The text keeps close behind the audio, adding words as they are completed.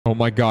Oh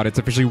my god, it's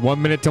officially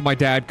 1 minute till my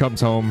dad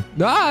comes home.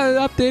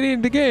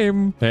 Updating the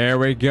game. There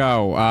we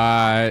go.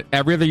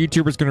 Every other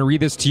YouTuber's gonna read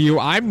this to you.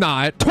 I'm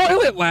not.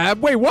 Toilet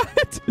lab? Wait,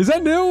 what? Is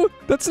that new?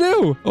 That's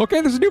new. Okay,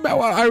 there's a new map.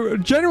 I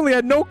generally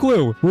had no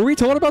clue. Were we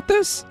told about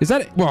this? Is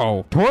that...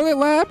 Whoa. Toilet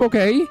lab?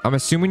 Okay. I'm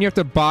assuming you have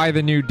to buy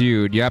the new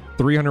dude. Yep,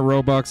 300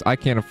 Robux. I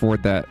can't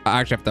afford that. I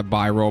actually have to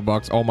buy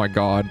Robux. Oh my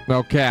god.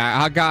 Okay,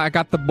 I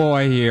got the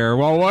boy here.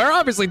 Well, we're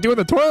obviously doing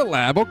the toilet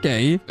lab.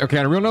 Okay. Okay,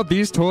 on a real note,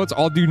 these toilets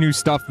all do new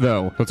stuff,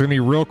 though. So it's gonna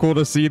be real cool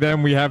to see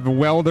them. We have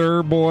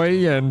Welder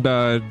Boy and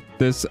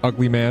this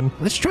ugly man.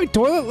 Let's try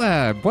toilet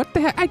lab. What the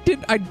heck?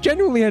 I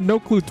genuinely had no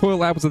clue toilet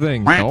lab was a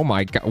thing. Oh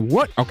my god.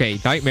 What? Okay,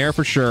 nightmare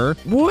for sure.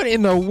 What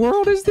in the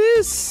world is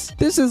this?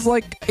 This is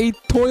like a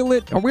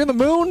toilet. Are we on the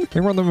moon? I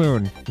think we're on the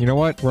moon. You know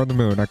what? We're on the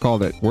moon. I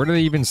called it. Where do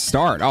they even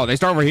start? Oh, they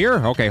start over here?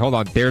 Okay, hold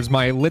on. There's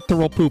my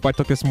literal poop I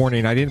took this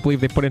morning. I didn't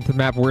believe they put it into the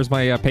map. Where's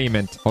my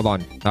payment? Hold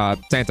on.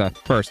 Santa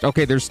first.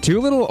 Okay, there's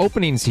two little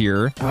openings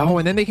here. Oh,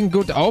 and then they can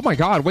go to... Oh my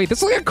god. Wait,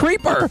 this looks like a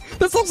creeper.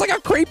 This looks like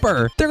a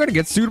creeper. They're gonna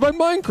get sued by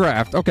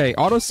Minecraft. Okay,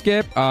 auto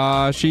skip,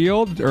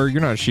 shield, or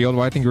you're not a shield.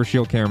 Well, I think you're a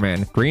shield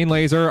cameraman. Green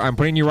laser, I'm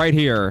putting you right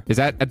here. Is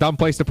that a dumb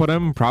place to put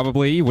him?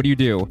 Probably. What do you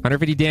do?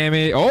 150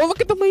 damage. Oh, look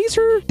at the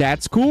laser.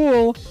 That's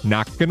cool.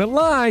 Not gonna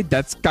lie.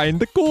 That's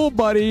kind of cool,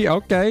 buddy.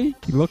 Okay.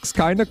 He looks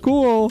kind of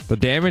cool. The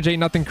damage ain't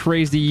nothing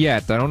crazy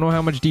yet. I don't know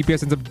how much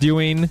DPS ends up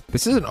doing.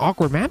 This is an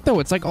awkward map, though.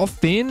 It's like all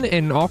thin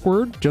and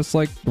awkward, just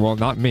like, well,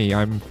 not me.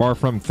 I'm far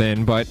from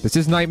thin, but this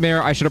is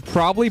Nightmare. I should have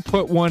probably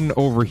put one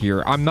over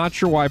here. I'm not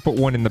sure why I put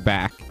one in the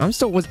back.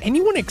 Was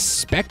anyone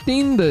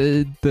expecting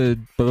the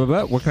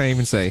what can I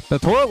even say? The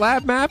toilet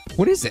lab map?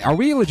 What is it? Are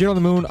we legit on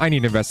the moon? I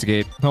need to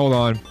investigate. Hold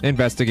on.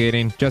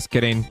 Investigating. Just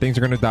kidding. Things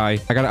are gonna die.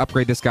 I gotta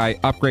upgrade this guy.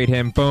 Upgrade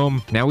him.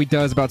 Boom. Now he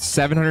does about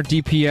 700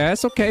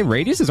 DPS. Okay,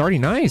 radius is already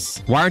nice.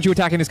 Why aren't you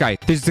attacking this guy?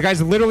 This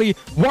guy's literally...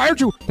 Why aren't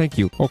you... Thank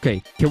you.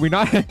 Okay. Can we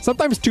not...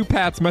 Sometimes two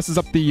paths messes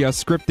up the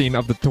scripting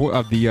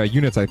of the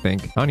units, I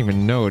think. I don't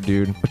even know,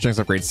 dude. Which next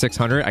upgrade?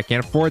 600? I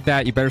can't afford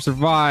that. You better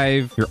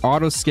survive. You're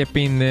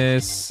auto-skipping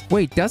this.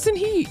 Wait, doesn't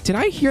he... Did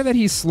I hear that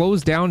he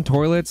slows down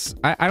toilets?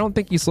 I don't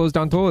think he slows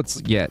down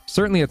toilets yet.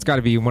 Certainly, it's got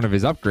to be one of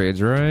his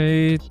upgrades,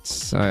 right?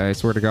 I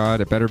swear to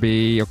God, it better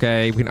be.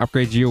 Okay, we can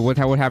upgrade you. What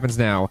happens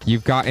now?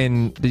 You've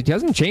gotten... He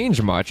doesn't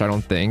change much, I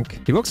don't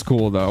think. He looks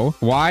cool, though.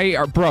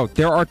 Bro,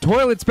 there are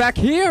toilets back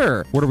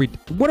here. What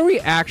are we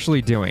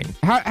actually doing?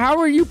 How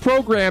are you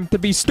programmed to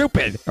be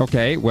stupid?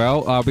 Okay,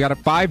 well, we got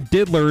 5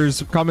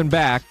 diddlers coming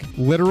back.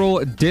 Literal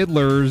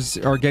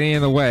diddlers are getting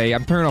in the way.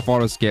 I'm turning off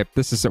auto skip.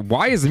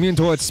 Why is the mutant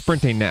toilet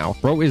sprinting now?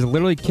 Bro is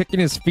literally kicking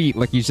his feet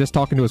like he's just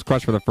talking to his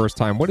crush for the first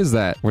time. What is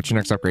that? What's your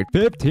next upgrade?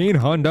 15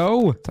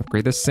 hundo. Let's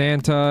upgrade the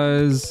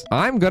Santas.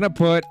 I'm gonna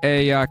put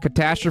a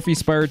catastrophe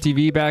Spire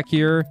TV back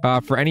here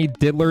for any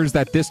diddlers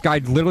that this guy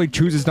literally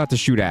chooses not to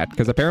shoot at,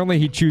 because apparently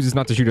he chooses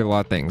not to shoot at a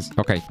lot of things.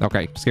 Okay.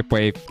 Skip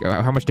wave.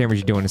 How much damage are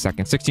you doing in a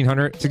second?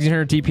 1600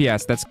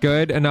 DPS. That's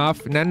good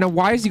enough. No,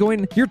 why is he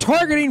going? You're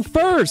targeting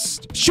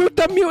first. Shoot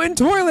the mutant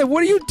toilet.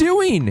 What are you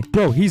doing?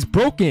 Bro, he's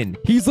broken.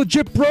 He's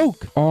legit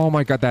broke. Oh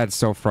my god, that's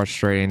so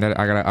frustrating.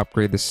 I gotta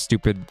upgrade this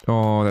stupid...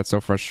 Oh, that's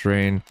so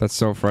frustrating. That's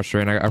so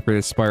frustrating. I gotta upgrade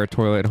this Spire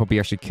toilet and hope he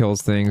actually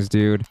kills things,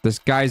 dude. This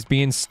guy's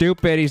being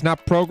stupid. He's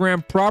not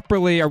programmed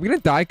properly. Are we gonna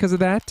die because of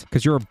that?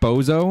 Because you're a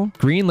bozo?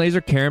 Green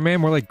laser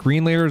cameraman? More like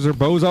green lasers or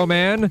bozo,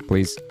 man?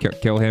 Please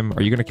kill him.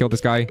 Are you gonna kill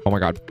this guy? Oh my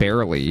god,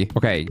 barely.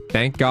 Okay,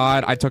 thank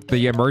god I took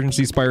the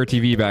emergency Spire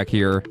TV back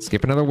here.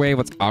 Skip another wave.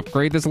 Let's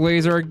upgrade this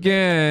laser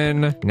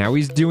again. Now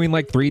he's doing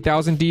like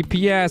 3000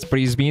 DPS, but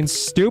he's being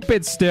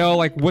stupid still.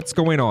 Like, what's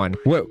going on?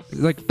 What?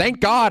 Like, thank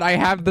god I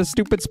have the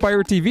stupid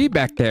Spire TV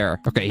back there.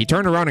 Okay, he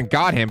turned around and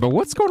got him, but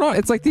what's going on?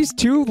 It's like these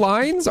two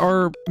lines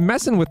are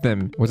messing with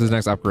him. What's his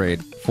next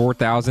upgrade?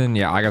 4000?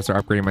 Yeah, I gotta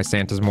start upgrading my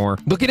Santas more.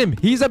 Look at him.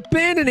 He's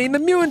abandoning the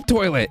mutant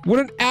toilet. What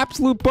an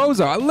absolute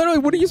bozo. Literally,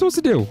 what are you supposed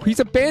to do? He's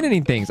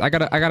abandoning things.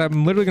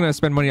 I'm literally gonna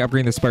spend money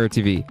upgrading the Spire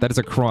TV. That is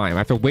a crime. I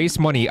have to waste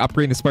money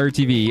upgrading the Spire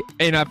TV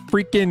in a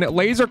freaking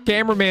laser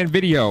cameraman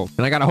video.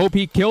 And I gotta hope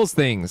he kills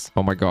things.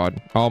 Oh my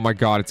god. Oh my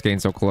god, it's getting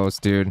so close,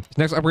 dude. His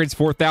next upgrade's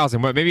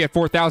 4000. What, maybe at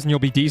 4000 you'll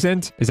be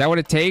decent? Is that what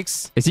it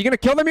takes? Is he gonna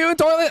kill the mutant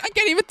toilet? I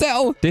can't even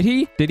tell. Did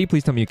he?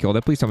 Please tell me you killed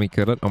it. Please tell me you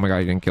killed it. Oh my god,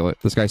 he didn't kill it.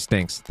 This guy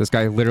stinks. This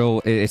guy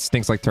it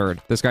stinks like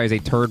turd. This guy is a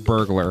turd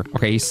burglar.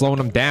 Okay, he's slowing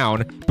him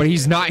down, but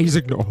he's not. He's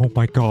like, oh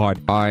my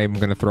god. I'm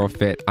gonna throw a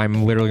fit.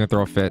 I'm literally gonna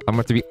throw a fit. I'm gonna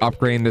have to be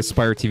upgrading this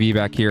Spire TV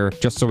back here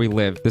just so we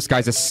live. This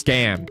guy's a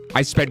scam.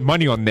 I spent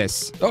money on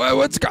this. What do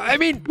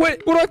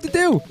I have to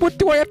do? What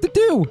do I have to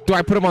do? Do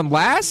I put him on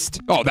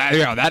last? Oh,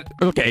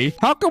 okay.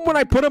 How come when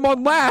I put him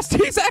on last,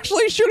 he's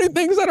actually shooting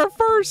things that are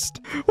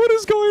first? What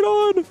is going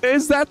on?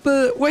 Is that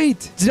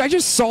wait, did I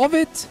just solve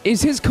it?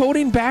 Is his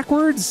coding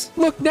backwards?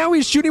 Look, now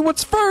he's shooting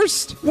what's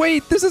first.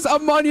 Wait, this is a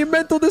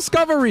monumental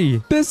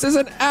discovery. This is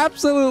an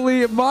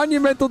absolutely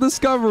monumental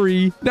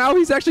discovery. Now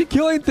he's actually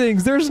killing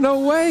things. There's no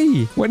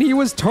way. When he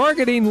was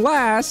targeting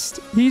last,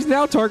 he's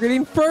now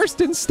targeting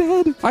first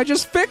instead. I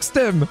just fixed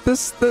him.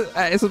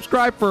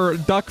 Subscribe for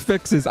duck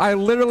fixes. I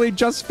literally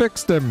just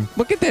fixed him.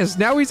 Look at this.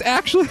 Now he's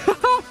actually...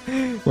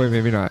 Wait,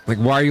 maybe not. Like,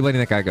 why are you letting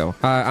that guy go?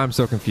 I'm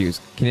so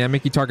confused. Can I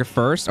make you target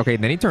first? Okay,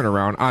 then he turned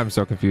around. I'm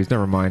so confused.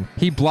 Never mind.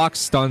 He blocks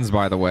stuns,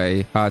 by the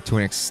way, to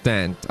an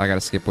extent. I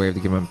gotta skip wave to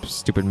give him a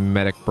stupid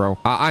medic, bro.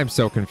 I'm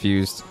so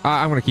confused.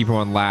 I'm gonna keep him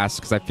on last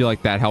because I feel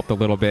like that helped a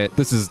little bit.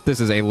 This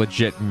is a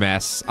legit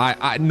mess.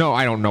 I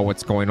don't know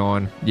what's going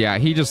on. Yeah,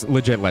 he just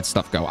legit lets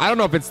stuff go. I don't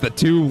know if it's the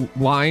two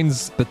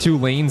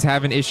lanes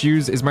having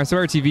issues. Is my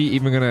Spire TV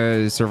even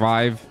gonna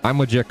survive? I'm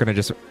legit gonna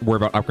just worry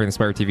about upgrading the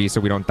Spire TV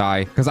so we don't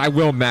die, because I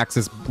will max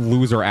this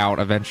loser out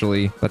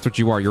eventually. That's what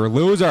you are. You're a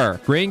loser.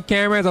 Green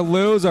Cameraman's a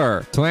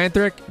loser.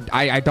 Talantric,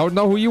 I don't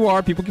know who you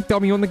are. People keep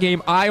telling me you own the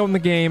game. I own the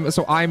game,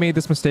 so I made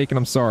this mistake and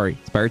I'm sorry.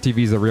 Spire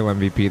TV is a real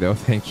MVP though.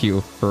 Thank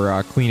you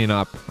for cleaning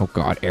up. Oh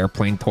god,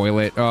 airplane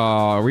toilet. Oh,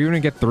 are we gonna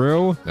get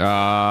through?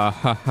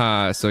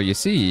 Haha. So you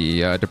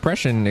see,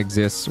 depression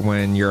exists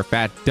when you're a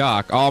fat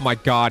duck. Oh my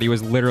god, he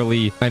was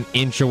literally an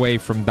inch away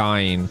from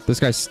dying. This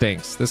guy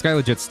stinks. This guy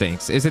legit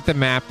stinks. Is it the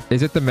map?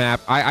 Is it the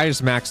map? I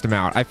just maxed him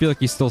out. I feel like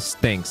he still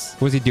stinks.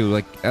 What does he do?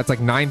 Like, that's like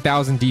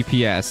 9,000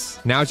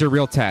 DPS. Now's your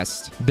real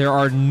test. There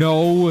are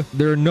no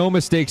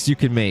mistakes you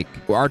can make.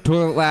 Our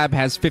toilet lab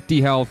has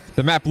 50 health.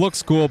 The map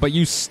looks cool, but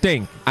you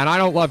stink. And I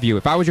don't love you.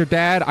 If I was your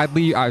dad, I'd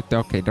leave.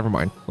 Okay, never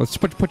mind. Let's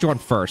put you on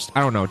first.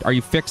 I don't know. Are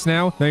you fixed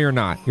now? No, you're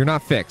not. You're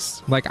not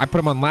fixed. Like, I put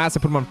him on last. I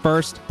put him on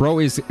first. Bro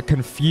is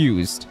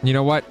confused. You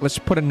know what? Let's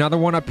put another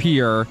one up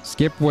here.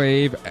 Skip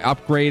wave.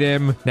 Upgrade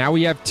him. Now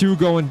we have 2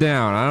 going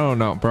down. I don't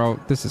know, bro.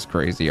 This is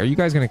crazy. Are you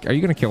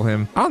gonna kill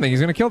him? I don't think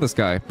he's gonna kill this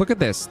guy. Look at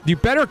this. You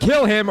better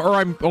kill him or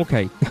I'm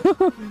okay.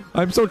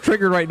 I'm so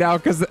triggered right now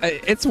because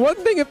it's one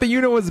thing if the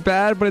unit was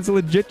bad, but it's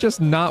legit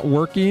just not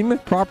working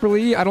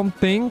properly. I don't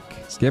think.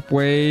 Skip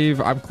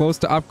wave. I'm close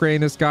to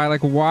upgrading this guy.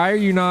 Like, why are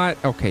you not?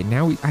 Okay,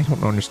 now I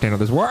don't understand how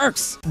this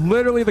works.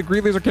 Literally, the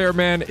green laser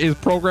cameraman is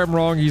programmed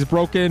wrong. He's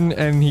broken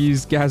and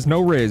has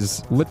no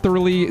riz.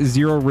 Literally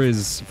 0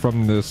 riz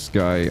from this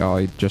guy. Oh,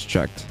 I just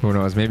checked. Who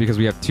knows? Maybe because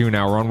we have 2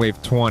 now. We're on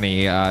wave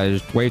 20.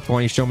 Wave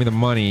 20, show me the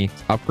money.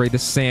 Let's upgrade the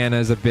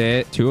Santas a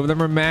bit. 2 of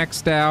them are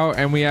maxed out,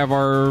 and we have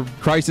our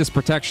crisis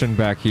protection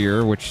back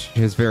here, which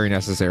is very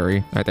necessary.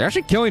 All right, they're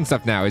actually killing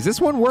stuff now. Is this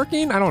one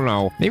working? I don't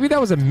know. Maybe that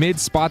was a mid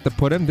spot to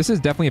put him. This is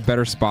definitely a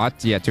better spot,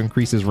 yeah, to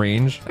increase his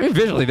range. I mean,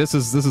 visually, this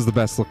is the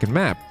best looking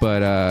map,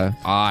 but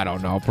I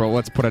don't know, bro.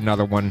 Let's put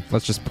another one.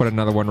 Let's just put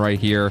another one right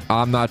here.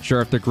 I'm not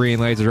sure if the green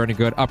lasers are any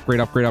good. Upgrade.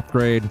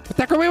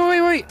 Attacker,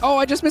 wait. Oh,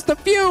 I just missed the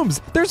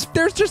fumes. There's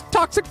just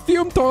toxic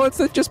fume toilets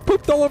that just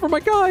pooped all over my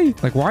guy.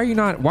 Like,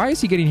 why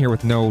is he getting here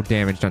with no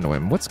damage done to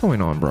him? What's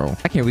going on, bro?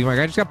 I can't believe my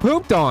guy just got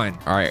pooped on.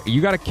 All right,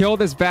 you got to kill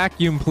this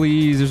vacuum,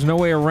 please. There's no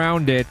way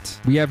around it.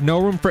 We have no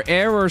room for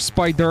error,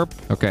 Spiderp.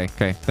 Okay,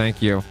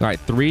 thank you. All right,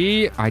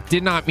 3. I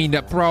did not mean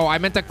to, bro. I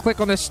meant to click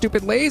on this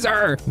stupid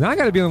laser. Now I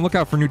got to be on the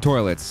lookout for new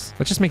toilets.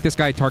 Let's just make this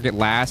guy target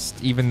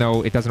last, even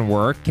though it doesn't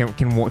work.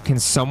 Can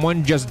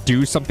someone just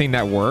do something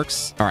that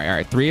works? All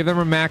right. 3 of them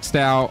are maxed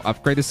out.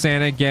 Upgrade the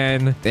Santa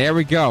again. There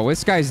we go.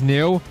 This guy's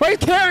new. Why are you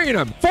carrying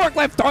him?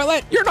 Forklift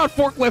toilet. You're not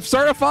forklift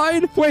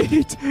certified.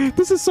 Wait,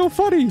 this is so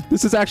funny.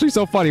 This is actually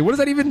so funny. What is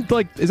that even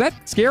like? Is that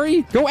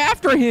scary? Go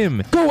after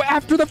him. Go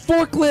after the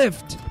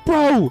forklift.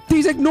 Bro,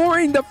 he's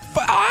ignoring the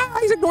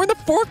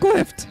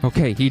forklift.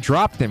 Okay, he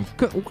dropped him.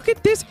 Look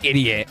at this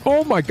idiot.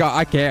 Oh my god,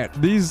 I can't.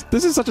 This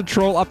is such a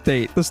troll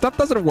update. The stuff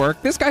doesn't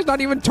work. This guy's not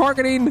even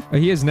targeting.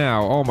 He is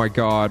now. Oh my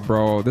god,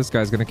 bro. This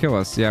guy's gonna kill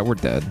us. Yeah, we're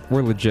dead.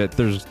 We're legit.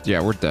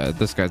 We're dead.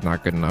 This guy's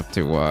not good enough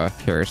to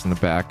carry us in the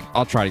back.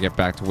 I'll try to get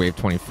back to wave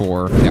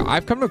 24. Yeah,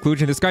 I've come to the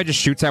conclusion this guy just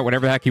shoots at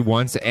whatever the heck he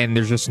wants, and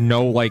there's just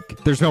no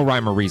there's no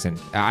rhyme or reason.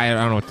 I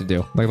don't know what to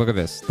do. Like, look at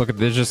this. Look at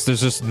this. This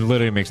just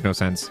literally makes no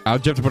sense. I'll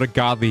just have to put a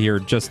godly here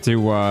just to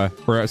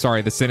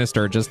the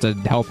sinister just to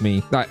help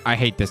me. I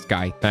hate this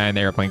guy. And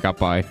the airplane got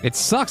by. It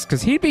sucks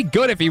because he'd be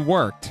good if he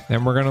worked.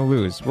 And we're gonna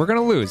lose.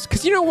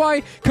 Because you know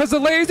why? Because the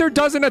laser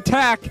doesn't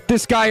attack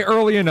this guy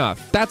early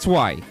enough. That's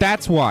why.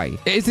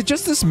 Is it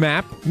just this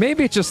map?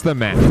 Maybe it's just the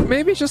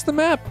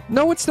map.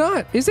 No, it's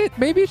not. Is it?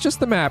 Maybe it's just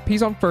the map.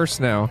 He's on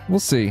first now. We'll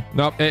see.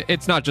 Nope,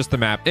 it's not just the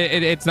map.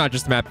 It's not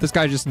just the map. This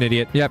guy's just an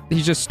idiot. Yep,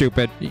 he's just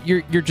stupid.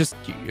 You're just...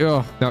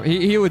 Oh, no,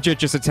 he legit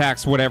just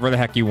attacks whatever the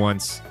heck he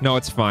wants. No,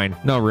 it's fine.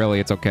 No, really,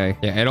 it's okay.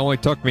 Yeah, it only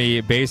took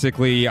me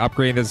basically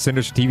upgrading the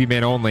Sinister TV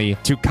Man only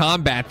to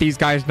combat these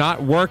guys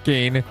not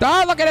working.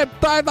 Ah, look at it.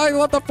 I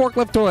love the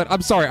forklift toilet.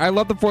 I'm sorry. I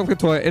love the forklift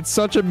toilet. It's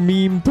such a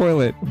meme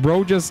toilet.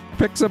 Bro just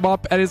picks him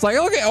up and it's like,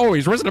 okay. Oh,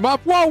 he's raising him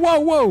up.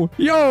 Whoa.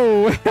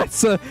 Yo,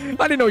 that's I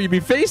didn't know you'd be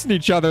facing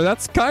each other.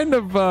 That's kind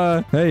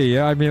of, hey,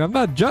 I mean, I'm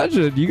not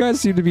judging. You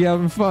guys seem to be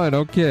having fun.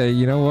 Okay,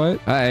 you know what?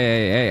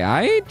 Hey,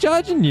 I ain't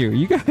judging you.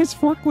 You guys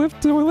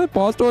forklift toilet,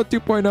 boss toilet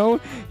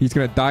 2.0. He's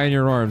gonna die in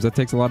your arms. That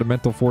takes a lot of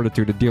mental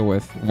fortitude to deal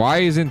with. Why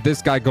isn't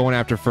this guy going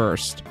after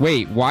first?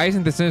 Wait, why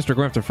isn't the Sinister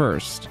going after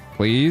first?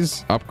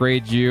 Please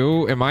upgrade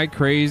you. Am I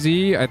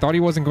crazy? I thought he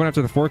wasn't going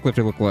after the forklift,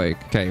 it looked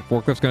like. Okay,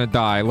 forklift's gonna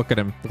die. Look at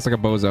him. Looks like a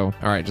bozo.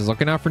 All right, just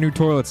looking out for new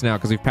toilets now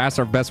because we've passed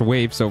our best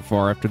wave so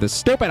far after this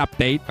stupid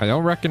update. I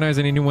don't recognize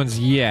any new ones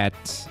yet.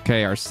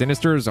 Okay, our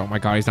Sinisters. Oh my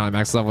god, he's not at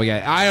max level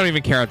yet. I don't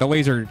even care.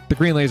 The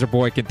green laser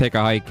boy can take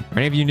a hike. Are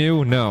any of you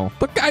new? No.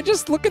 Look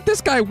at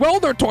this guy.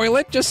 Welder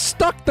toilet just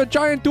stuck the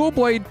giant dual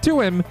blade to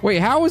him. Wait,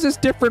 how is this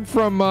different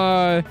from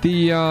the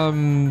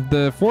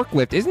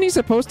forklift? Isn't he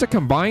supposed to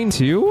combine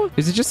too?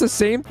 Is it just the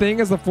same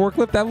thing as the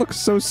forklift? That looks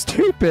so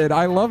stupid.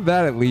 I love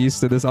that at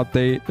least in this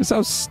update. Just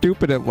how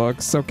stupid it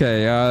looks.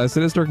 Okay,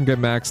 Sinister can get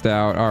maxed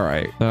out. All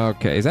right.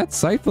 Okay, is that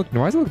Scythe look?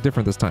 Why does it look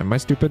different this time? Am I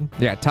stupid?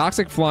 Yeah,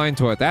 toxic flying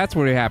toilet. That's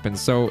what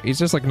happens. So he's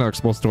just like another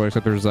explosive toilet,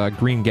 except there's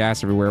green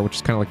gas everywhere, which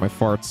is kind of like my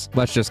farts.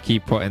 Let's just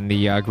keep putting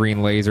the green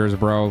lasers,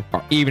 bro.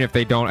 Even if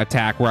they don't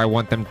attack where I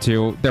want them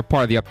to, they're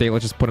part of the update.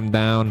 Let's just put them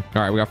down.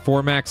 All right, we got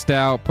 4 maxed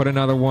out. Put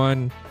another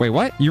one. Wait,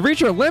 what? You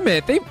reach your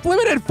limit. They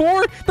limited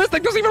 4? This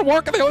thing doesn't even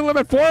work and they only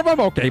limit 4 of them?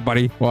 Okay,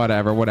 buddy.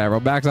 Whatever.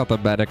 Max out the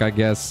medic, I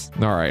guess.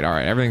 All right.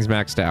 Everything's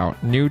maxed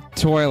out. New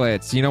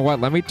toilets. You know what?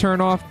 Let me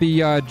turn off the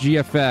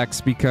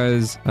GFX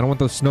because I don't want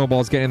those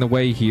snowballs getting in the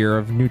way here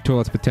of new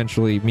toilets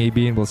potentially me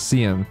being able to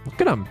see them.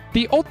 Look at him.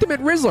 The ultimate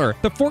Rizzler.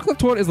 The forklift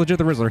toilet is legit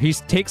the Rizzler. He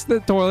takes the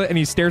toilet and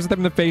he stares at them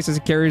in the face as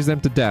he carries them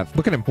to death.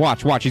 Look at him.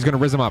 Watch. He's going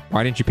to rizz them up.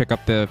 Why didn't you pick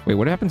up the... Wait,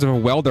 what happens if a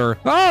welder...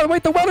 Oh,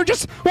 wait, the welder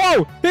just...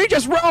 Whoa! He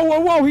just...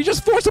 Whoa! He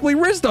just forcibly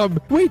rizzed them.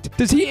 Wait,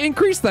 does he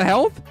increase the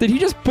health? Did he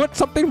just put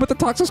something with the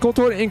toxic skull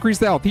toilet and increase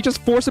the health? He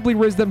just forcibly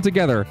rizzed them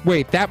together.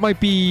 Wait, that might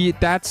be...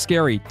 That's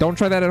scary. Don't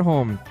try that at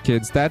home,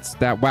 kids. That's...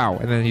 Wow.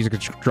 And then he's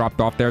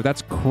dropped off there.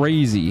 That's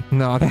crazy.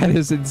 No, that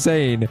is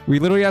insane. We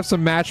literally have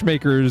some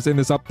matchmakers in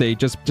this update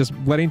just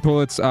letting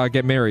toilets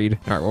get married.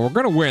 All right, well, we're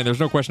gonna win. There's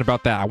no question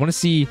about that. I want to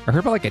see... I heard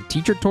about like a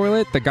teacher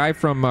toilet, the guy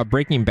from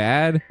Breaking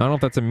Bad. I don't know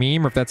if that's a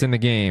meme or if that's in the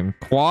game.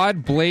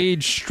 Quad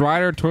blade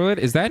Strider toilet.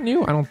 Is that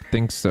new? I don't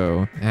think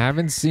so. I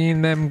haven't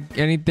seen them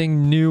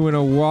anything new in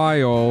a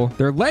while.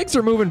 Their legs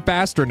are moving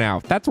faster now.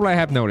 That's what I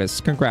have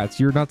noticed. Congrats.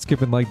 You're not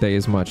skipping leg day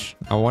as much.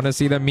 I want to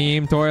see the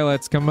meme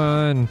toilets. Come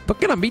on.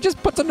 Look at him. He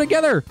just puts them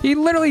together.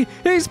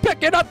 He's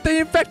picking up the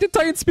infected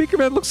Titan speaker,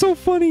 man. It looks so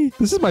funny.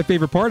 This is my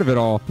favorite part of it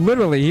all.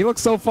 Literally, he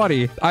looks so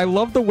funny. I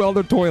love the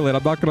welder toilet.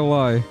 I'm not gonna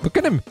lie. Look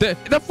at him. The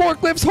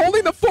forklift's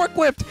holding the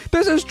forklift.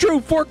 This is true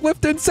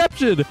forklift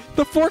inception.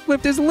 The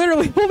forklift is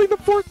literally holding the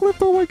forklift.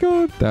 Oh my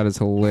god. That is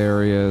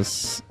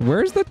hilarious.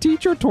 Where's the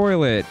teacher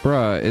toilet?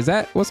 Bruh, is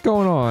that... What's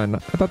going on? I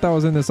thought that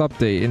was in this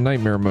update in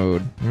nightmare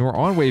mode. We're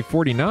on wave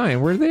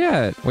 49. Where are they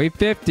at? Wave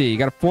 50. You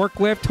got a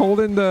forklift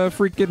holding the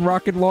freaking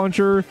rocket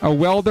launcher. A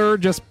welder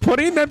just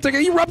putting them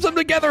together. He rubs them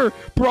together.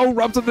 Bro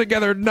rubs them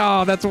together.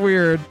 No, that's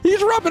weird.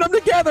 He's rubbing them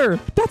together.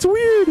 That's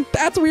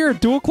weird.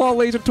 Dual claw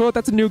laser toilet.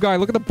 That's a new guy.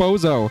 Look at the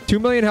bozo. 2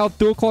 million health.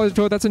 Dual claw laser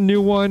toilet. That's a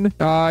new one.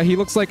 He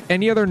looks like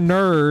any other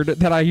nerd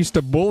that I used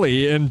to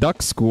bully in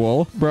duck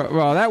school.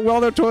 Bro, that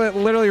welder toilet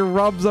literally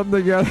rubs them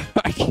together.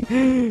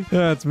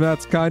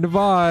 That's kind of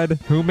odd.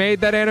 Who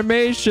made that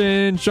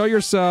animation? Show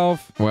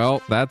yourself.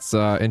 Well, that's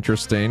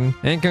interesting.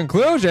 In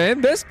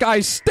conclusion, this guy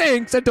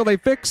stinks until they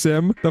fix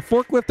him. The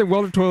forklift and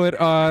welder toilet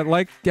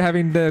like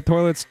having the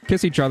toilets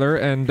kiss each other,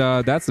 and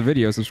that's the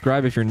video.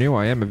 Subscribe if you're new.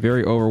 I am a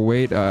very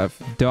overweight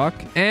duck,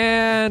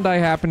 and I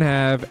happen to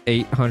have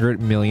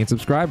 800 million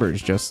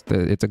subscribers. Just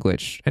it's a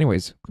glitch.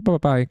 Anyways,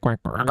 bye.